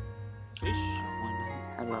 Fish.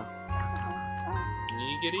 Hello.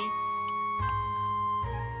 Nigiri.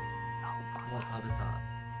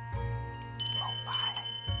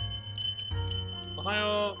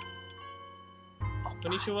 Ohio.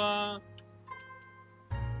 Konnichiwa.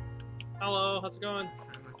 Hello. How's it going?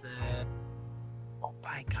 Oh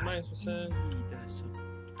my god. Sumimasen.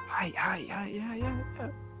 Hi.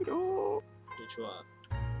 Konnichiwa.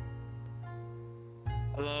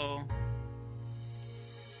 Hello.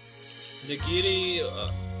 Nigiri.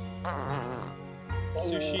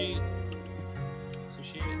 Sushi.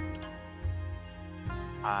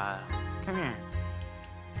 Come here.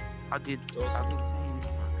 I'll do Those- the same.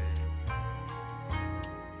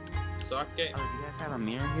 Sake. Oh, do you guys have a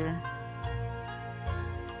mirror here?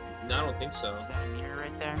 No, I don't think so. Is that a mirror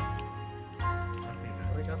right there?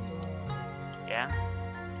 Yeah?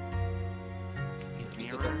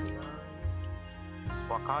 Mirror?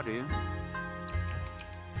 Wakaru?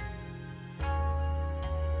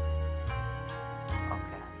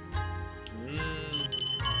 Okay.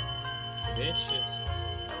 Delicious.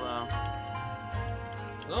 Hello.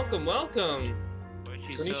 Welcome.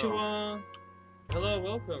 Konnichiwa. Konnichiwa. Hello,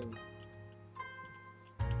 welcome.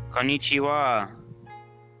 Konnichiwa.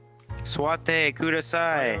 Swate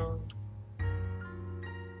kudasai.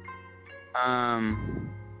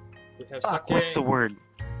 We have Fuck, sake. what's the word?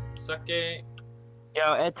 Sake.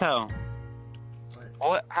 Yo, Eto.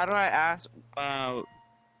 What? How do I ask?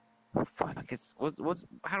 Fuck. It's what's?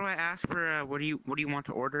 How do I ask for? What do you want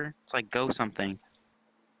to order? It's like go something.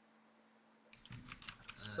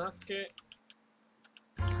 Sake.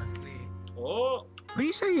 Oh. What do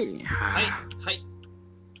you say? Hi.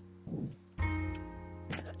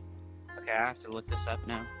 Okay, I have to look this up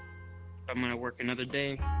now. I'm gonna work another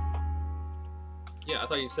day. Yeah, I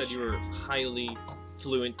thought you said you were highly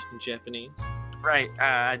fluent in Japanese. Right.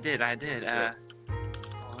 I did. What?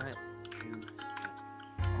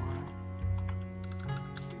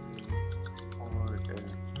 Order.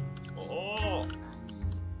 Oh.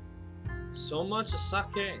 So much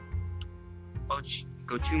sake.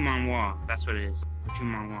 Gochumanwa. That's what it is.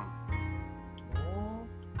 Gochumanwa. Oh.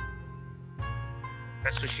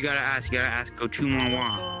 That's what you gotta ask. You gotta ask Gochumanwa.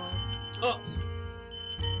 Oh.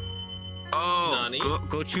 Oh, Nani?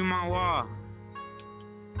 Gochumanwa.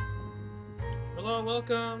 Hello,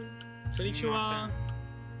 welcome. Konnichiwa.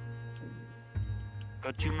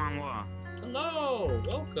 Gochumanwa. Hello,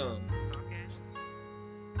 welcome. Sake.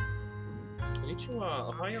 Konnichiwa.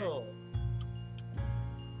 Ohio.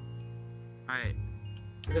 Hi.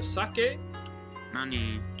 We have sake.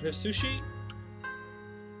 Nani? We have sushi.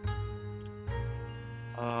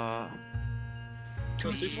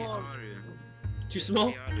 Too small. Too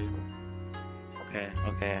small? Okay.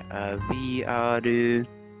 VRChat.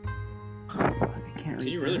 Oh, fuck, I can't read Can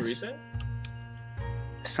you really this. read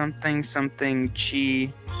that? Something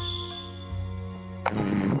chi.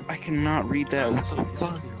 I cannot read that. What the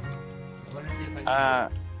fuck?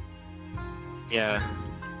 Yeah.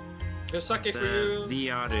 We have sake for you.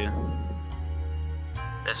 VRChat.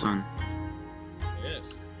 This one.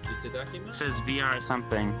 Yes. It Itadakimasu. says VR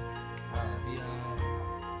something.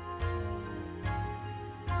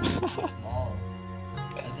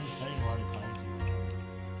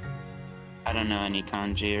 I don't know any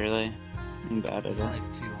kanji really. I'm bad at it.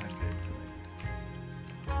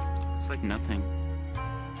 It's like nothing.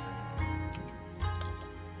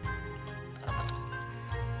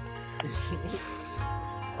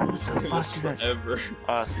 This forever.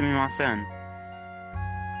 Sumimasen.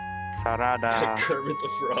 Sarada. Kermit the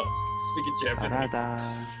Frog. Speaking Japanese.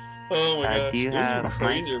 Sarada. Oh my gosh. Do you It was have even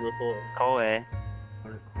crazier before. Koe.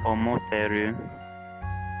 Omoteru.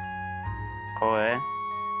 Koe.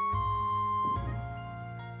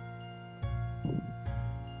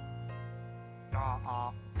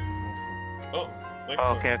 Oh,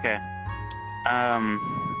 Oh, okay, okay. Yeah,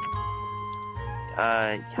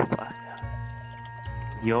 fuck.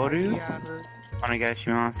 Yoru?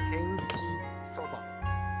 Onegaishimasu.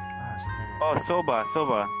 Oh, soba.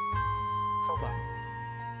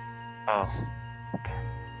 Oh, okay.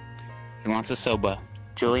 He wants a soba.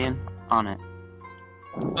 Julian, on it.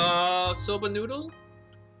 Soba noodle?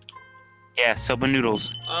 Yeah, soba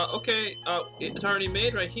noodles. Okay. It's already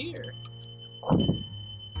made right here.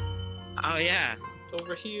 Oh, yeah.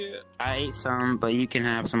 Over here. I ate some, but you can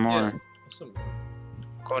have some more. Yeah. Some more.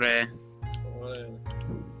 Kore.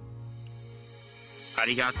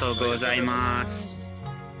 Arigatou gozaimasu.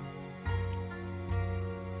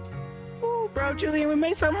 Ooh, bro, Julian, we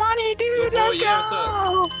made some money, dude. Oh, Let's yeah,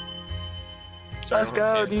 go. Sorry, Let's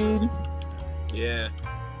go, dude. Yeah.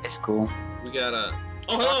 It's cool. We got a.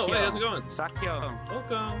 Oh, hello. Wait, how's it going? Sakyo.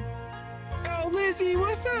 Welcome. Yo, Lizzie,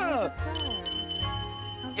 what's up?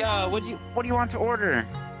 Yo, what do you want to order?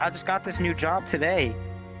 I just got this new job today.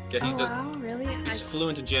 Yeah, he does. Wow, really? He's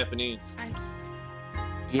fluent in Japanese.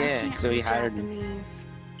 Yeah, so he hired me.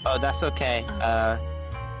 Oh, that's okay.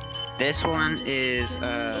 This one is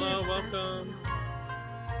Hello, welcome.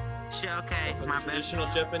 Shit, okay. Welcome My to best. traditional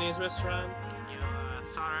Japanese restaurant.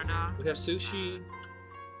 Sarada. We have sushi.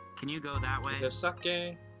 Can you go that way? We have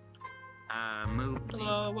sake. Move, please.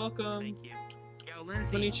 Hello, welcome. Thank you. Yo,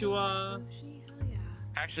 Lindsay. Konnichiwa.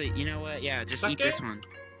 Actually, you know what? Yeah, just eat Sake? this one.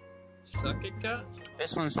 Sake ka?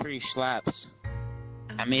 This one's free slaps.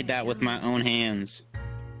 I made that with my own hands.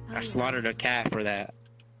 I slaughtered a cat for that.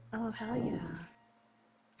 Oh, hell yeah.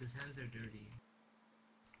 His hands are dirty.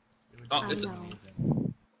 Oh, it's.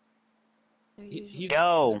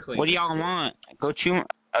 Yo, he's clean. what do y'all want? Go chew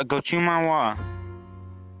my wa.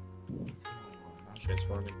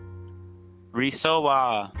 Transforming.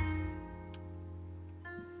 Risowa.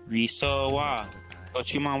 Go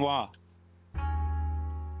chew my wa.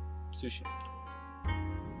 Sushi.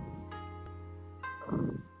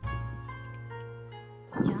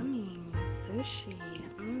 Yummy. Sushi.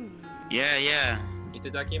 Mmm. Yeah.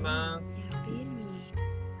 Itadakimasu. Yeah,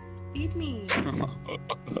 feed me.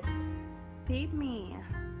 Feed me.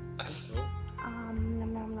 Nom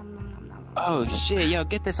nom nom nom nom nom. Oh shit, yo,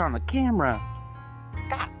 get this on the camera.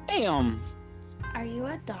 God damn. Are you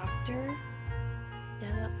a doctor? You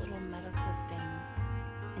have that little medical thing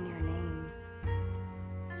in your name.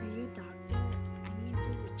 Are you a doctor? I need you to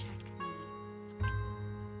check me.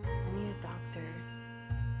 I need a doctor.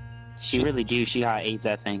 She really do. She got AIDS,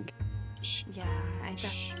 I think. Yeah, I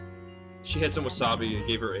got. She had some wasabi and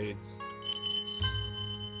gave her AIDS.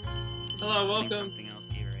 Hello, I think welcome. something else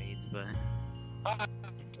gave her AIDS, but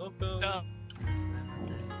Welcome.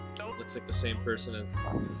 Looks like the same person as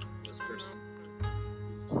this person.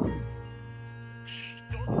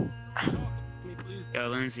 yo,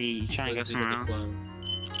 Lindsay, you trying to go Lindsay somewhere has a else? clone.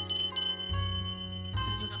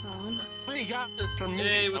 What do you got this from me?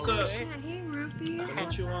 Hey, what's up? Hey, Rufus.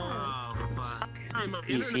 Konnichiwa. Oh fuck.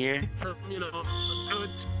 He's here. From, good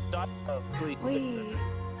Wait.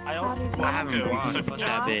 I I haven't blocked. Fuck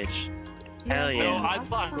that bitch. Hell No, yeah. I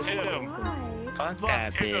blocked too. Why? Fuck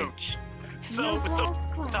that bitch. So stop.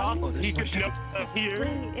 You can up here.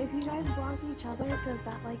 Wait, if you guys blocked each other, does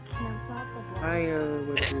that like cancel out the block? Hi,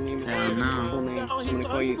 what's your name? I don't know. Full name. No, I'm gonna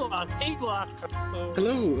call you. he blocked.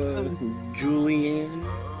 Hello, Julianne.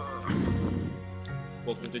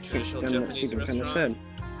 Welcome to traditional Damn, that Japanese seemed kind of restaurant.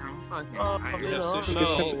 sad. We have sushi.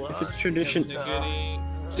 no. If it's tradition, We have nigiri.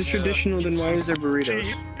 if it's traditional, then why is there burritos?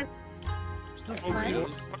 There's no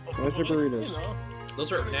burritos. Why is there burritos?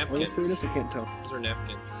 Those are Why is napkins. burritos? I can't tell. Those are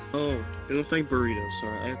napkins. Oh, they look like burritos.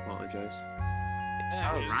 Sorry, I apologize. Oh,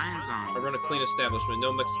 Ryan's I on. run a clean establishment.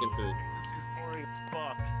 No Mexican food. This is boring as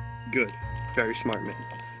fuck. Good, very smart man.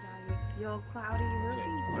 Yikes, yo, Cloudy Rufus. I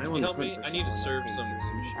Can you wanna help me? hunt for I need to someone serve that some can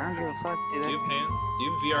sushi. I don't give a fuck, Do dude. you have hands? Do you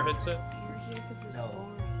have a VR headset? You're here because it's No.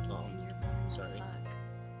 boring. Oh, And you're boring as sorry. fuck.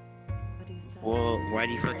 But he said. Well, why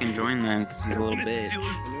do you fucking join them? Because he's a little It's bitch. still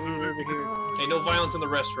over here. Oh, Hey, no violence in the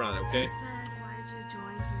restaurant, He okay? said, why'd you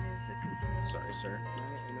join here? Is it because you're Sorry, sir. I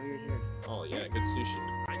know you're here. Oh yeah, good sushi.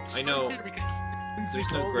 I know.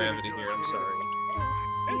 There's no gravity here. I'm sorry.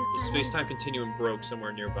 The space-time continuum broke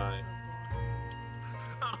somewhere nearby.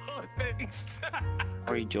 Oh, thanks.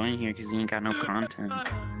 Or you join here because you ain't got no content.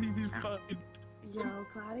 Yo,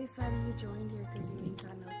 Cloudy said he joined here because you ain't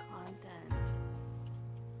got no content.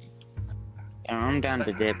 Yeah, I'm down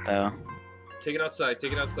to dip though. Take it outside.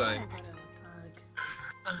 Take it outside. I got a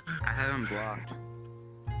bug. I have him blocked.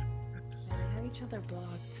 Yeah, they have each other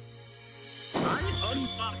blocked. I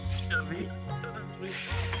unblocked Chevy.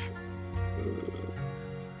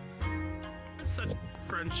 Such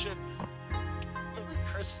friendship.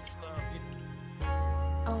 Chris,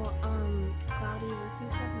 Cloudy, Rookie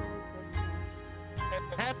said Merry Christmas.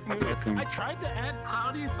 Happy New Year. I tried to add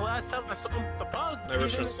Cloudy the last time I saw the bug. My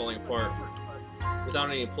restaurant's falling apart. Without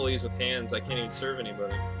any employees with hands, I can't even serve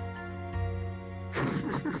anybody.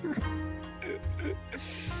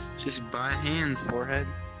 Just buy hands, forehead.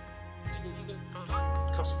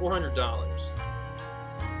 Costs $400.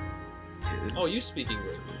 Oh, you speak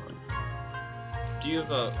English. Do you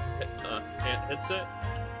have a headset?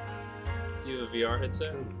 Do you have a VR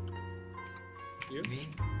headset? You? Me?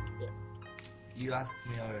 Yeah. You asked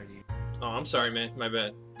me already. Oh, I'm sorry, man. My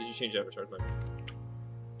bad. Did you change avatars? My bad.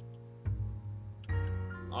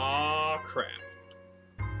 Aw, crap.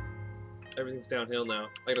 Everything's downhill now.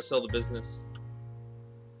 I gotta sell the business.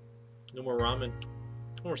 No more ramen.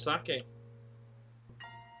 No more sake.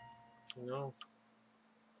 No.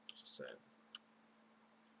 So sad.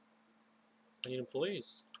 I need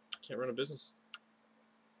employees. I can't run a business.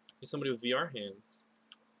 Need somebody with VR hands.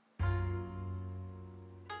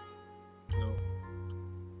 No.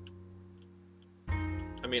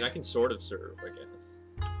 I mean, I can sort of serve, I guess.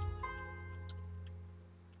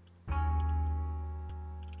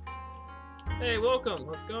 Hey, welcome.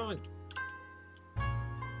 How's it going?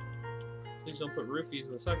 Please don't put roofies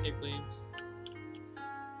in the sake, please.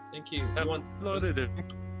 Thank you. You want loaded it.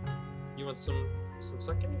 You want some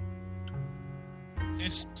sake?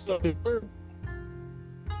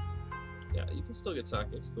 Yeah, you can still get sake.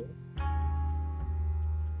 It's cool.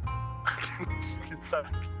 Good sake.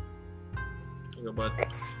 Here you go, bud.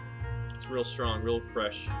 It's real strong, real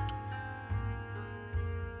fresh.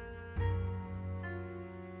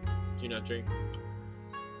 Do you not drink?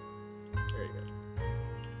 There you go.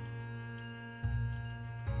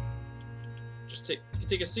 Just you can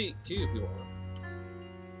take a seat too if you want.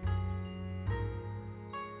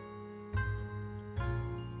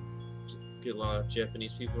 Get a lot of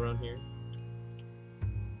Japanese people around here.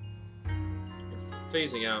 They're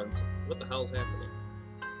phasing out. And what the hell's happening?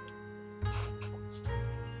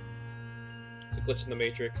 It's a glitch in the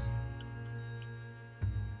matrix.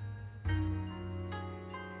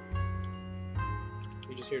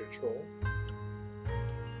 You just here to troll?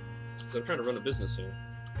 Because I'm trying to run a business here.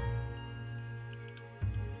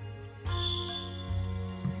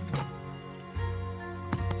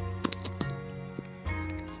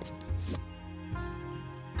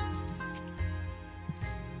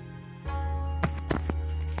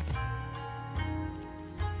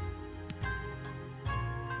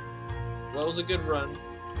 Well, it was a good run.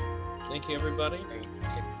 Thank you, everybody. Can you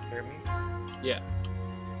hear me? Yeah.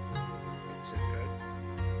 Is it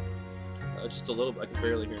good? Just a little bit. I can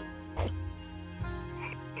barely hear.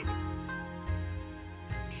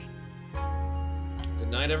 Good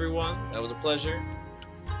night, everyone. That was a pleasure.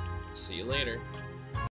 See you later.